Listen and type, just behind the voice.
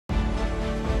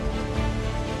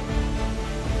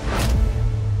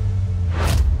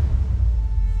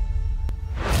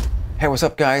Hey, what's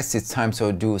up guys? It's time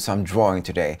to do some drawing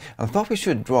today. I thought we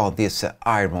should draw this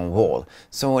iron wall.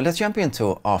 So let's jump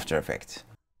into After Effects.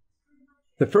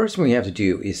 The first thing we have to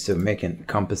do is to make a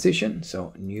composition.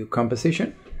 So new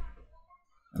composition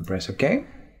and press OK.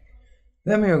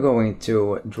 Then we are going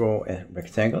to draw a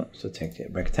rectangle. So take the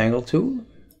rectangle tool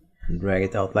and drag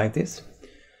it out like this.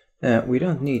 We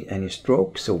don't need any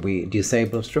stroke, so we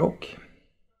disable stroke.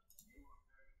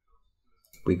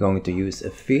 We're going to use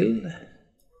a fill.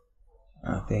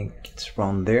 I think it's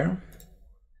around there.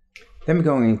 Then we're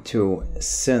going to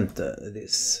center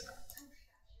this.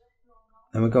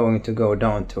 Then we're going to go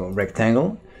down to a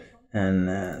rectangle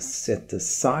and set the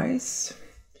size.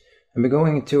 And we're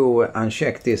going to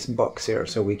uncheck this box here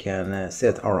so we can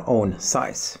set our own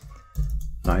size.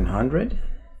 900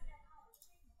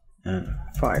 and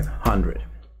 500.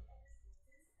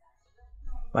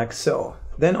 Like so.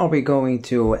 Then are we going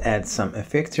to add some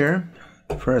effect here.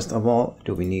 First of all,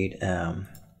 do we need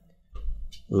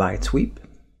light sweep,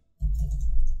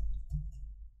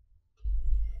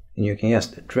 and you can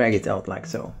just drag it out like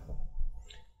so.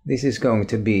 This is going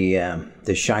to be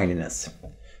the shininess.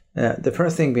 The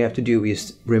first thing we have to do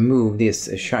is remove this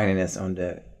shininess on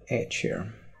the edge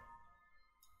here,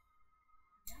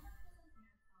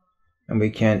 and we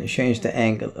can change the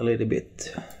angle a little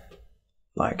bit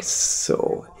like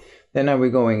so. Then now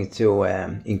we're going to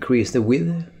increase the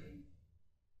width.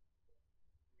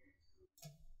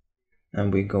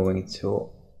 And we're going to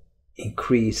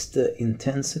increase the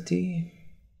intensity.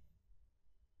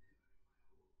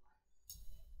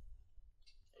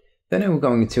 Then we're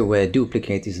going to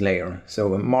duplicate this layer. So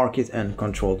mark it and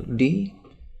Control D.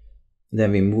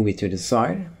 Then we move it to the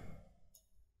side.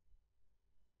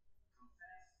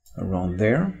 Around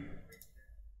there.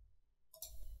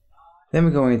 Then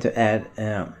we're going to add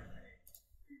a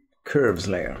curves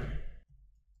layer.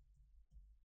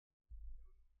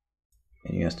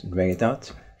 And you just drag it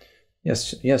out,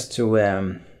 just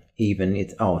to even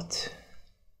it out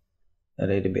a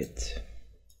little bit,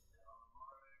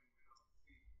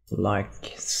 like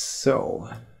so.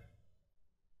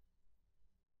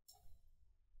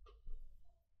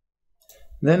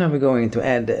 Then I'm going to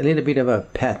add a little bit of a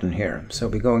pattern here. So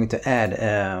we're going to add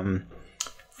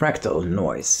fractal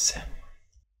noise.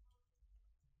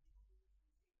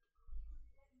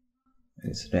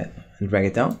 And drag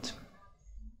it out.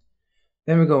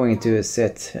 Then we're going to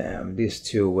set this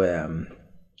to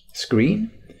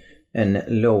screen and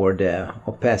lower the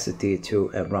opacity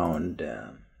to around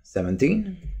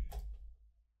 17.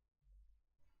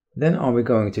 Then are we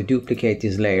going to duplicate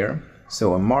this layer,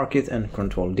 so mark it and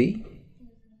Control D.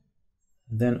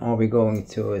 Then are we going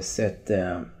to set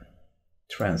the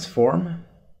transform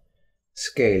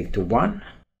scale to 1.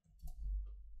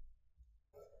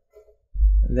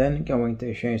 Then going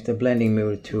to change the blending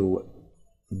mode to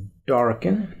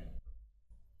darken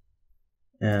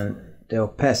and the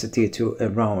opacity to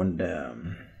around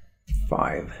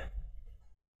 5.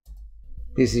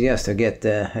 This is just to get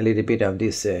a little bit of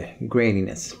this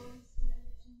graininess,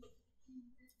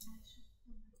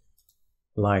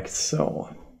 like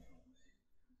so.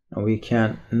 And we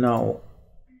can now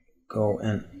go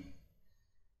and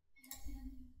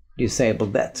disable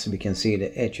that so we can see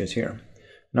the edges here.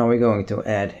 Now we're going to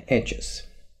add edges.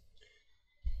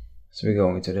 So we're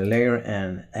going to the layer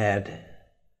and add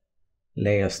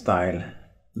layer style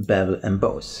bevel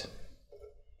emboss.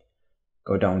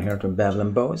 Go down here to bevel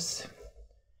emboss.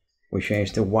 We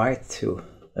change the white to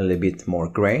a little bit more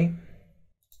gray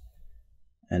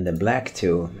and the black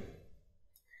to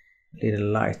a little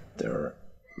lighter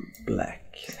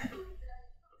black.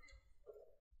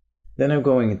 Then I'm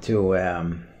going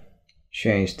to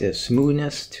change the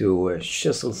smoothness to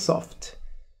chisel soft.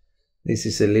 This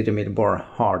is a little bit more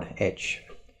hard edge.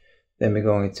 Then we're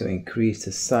going to increase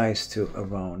the size to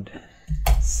around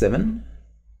 7.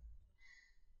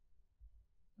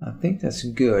 I think that's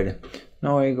good.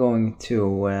 Now we're going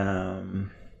to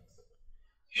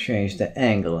change the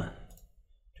angle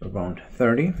to around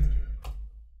 30.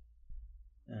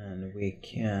 And we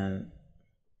can,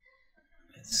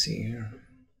 let's see here.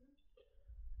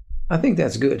 I think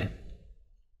that's good.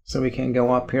 So we can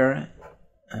go up here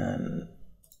and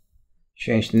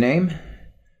change the name,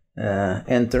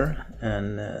 enter,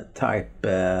 and type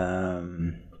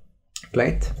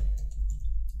plate.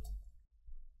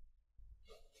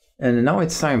 And now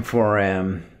it's time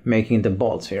for making the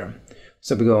bolts here.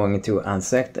 So we're going to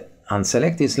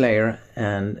unselect this layer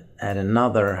and add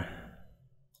another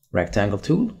rectangle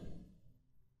tool,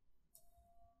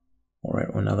 or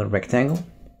another rectangle,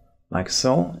 like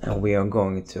so. And we are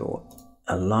going to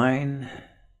align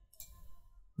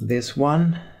this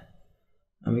one,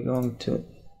 and we're going to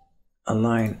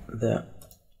align the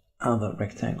other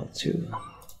rectangle too,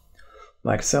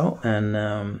 like so. And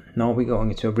now we're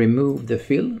going to remove the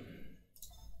fill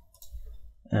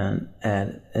and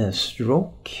add a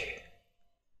stroke.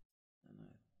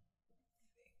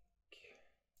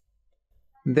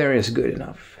 There is good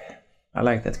enough. I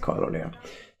like that color there.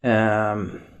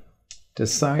 The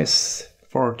size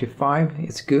 45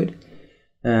 is good.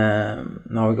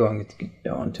 Now we're going to get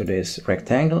down to this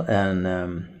rectangle and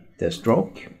the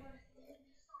stroke.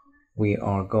 We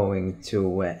are going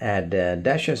to add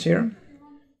dashes here.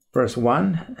 First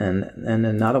one and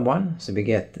another one, so we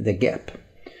get the gap.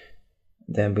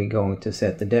 Then we're going to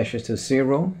set the dashes to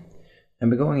 0,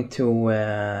 and we're going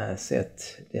to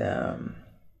set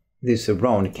this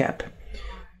round cap.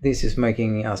 This is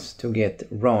making us to get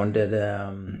rounded.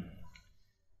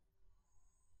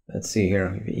 Let's see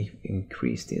here, if we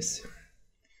increase this,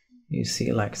 you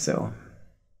see, like so.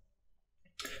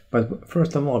 But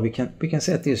first of all, we can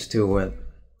set this to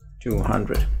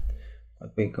 200.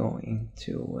 But we're going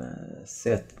to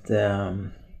set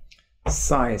the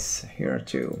size here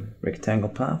to rectangle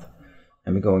path,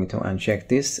 and we're going to uncheck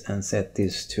this and set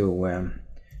this to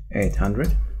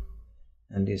 800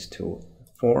 and this to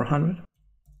 400.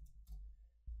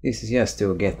 This is just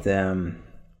to get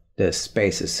the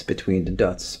spaces between the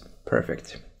dots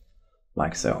perfect,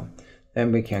 like so.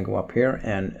 Then we can go up here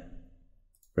and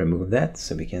remove that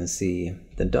so we can see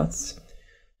the dots.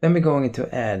 Then we're going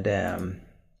to add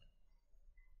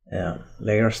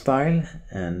layer style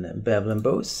and bevel and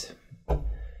bows.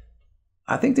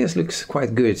 I think this looks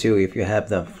quite good too if you have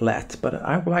them flat, but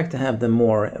I would like to have them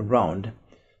more round.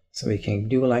 So we can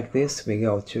do like this. We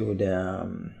go to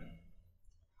the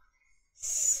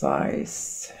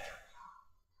size.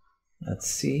 Let's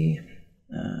see.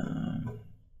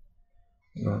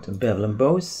 We go to bevel and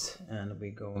bows, and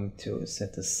we're going to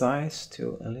set the size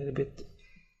to a little bit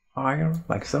higher,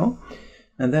 like so.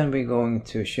 And then we're going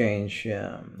to change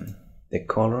the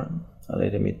color a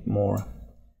little bit more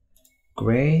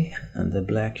gray, and the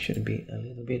black should be a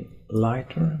little bit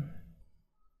lighter,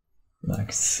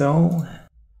 like so.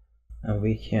 And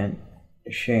we can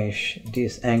change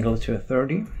this angle to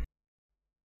 30,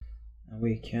 and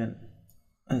we can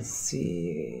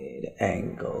see the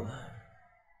angle.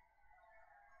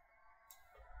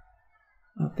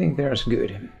 I think that's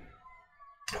good.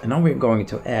 And now we're going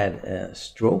to add a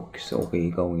stroke, so we're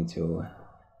going to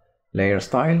layer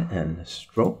style and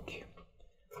stroke,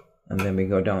 and then we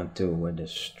go down to the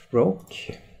stroke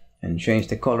and change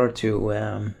the color to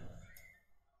a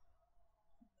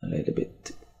little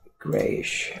bit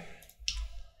grayish,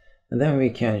 and then we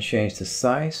can change the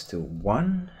size to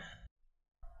 1,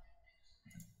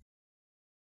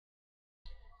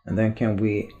 and then can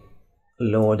we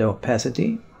lower the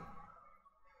opacity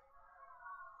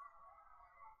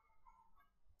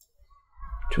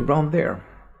to around there.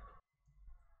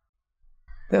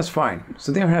 That's fine.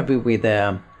 So they're happy with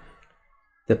the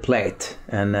plate,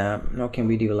 and now can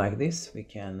we do like this? We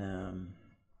can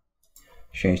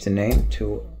change the name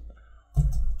to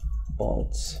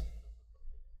bolts.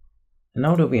 And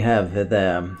now that we have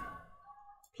the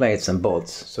plates and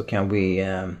bolts, so can we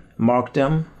mark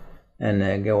them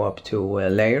and go up to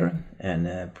layer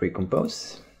and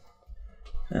pre-compose,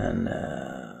 and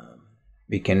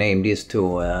we can name this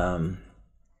to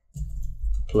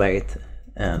plate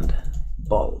and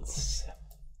bolts.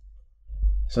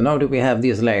 So now that we have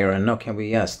this layer, and now can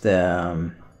we just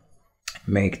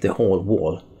make the whole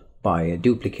wall by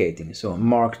duplicating. So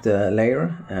mark the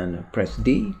layer and press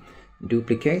D,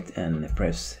 duplicate and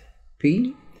press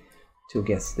P to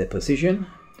get the position.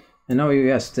 And now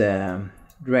you're just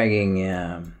dragging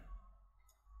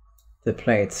the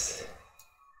plates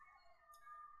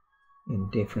in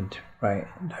different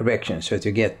directions, so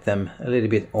to get them a little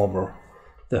bit over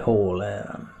the whole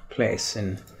place.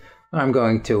 And I'm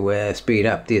going to speed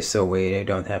up this so we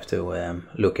don't have to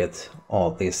look at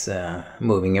all this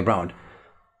moving around.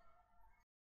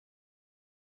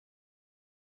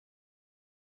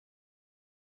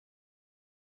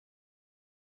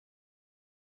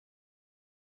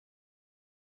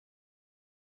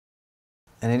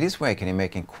 And in this way can you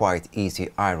make a quite easy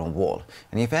iron wall.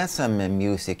 And if you add some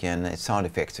music and sound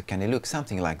effects, so can it look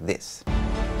something like this.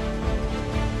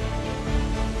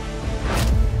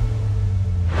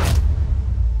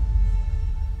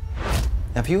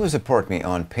 If you will support me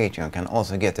on Patreon, you can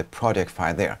also get a project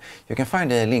file there. You can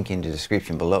find a link in the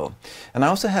description below. And I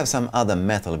also have some other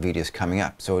metal videos coming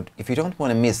up, so if you don't want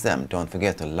to miss them, don't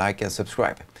forget to like and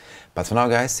subscribe. But for now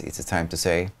guys, it's time to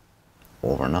say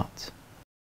over and out.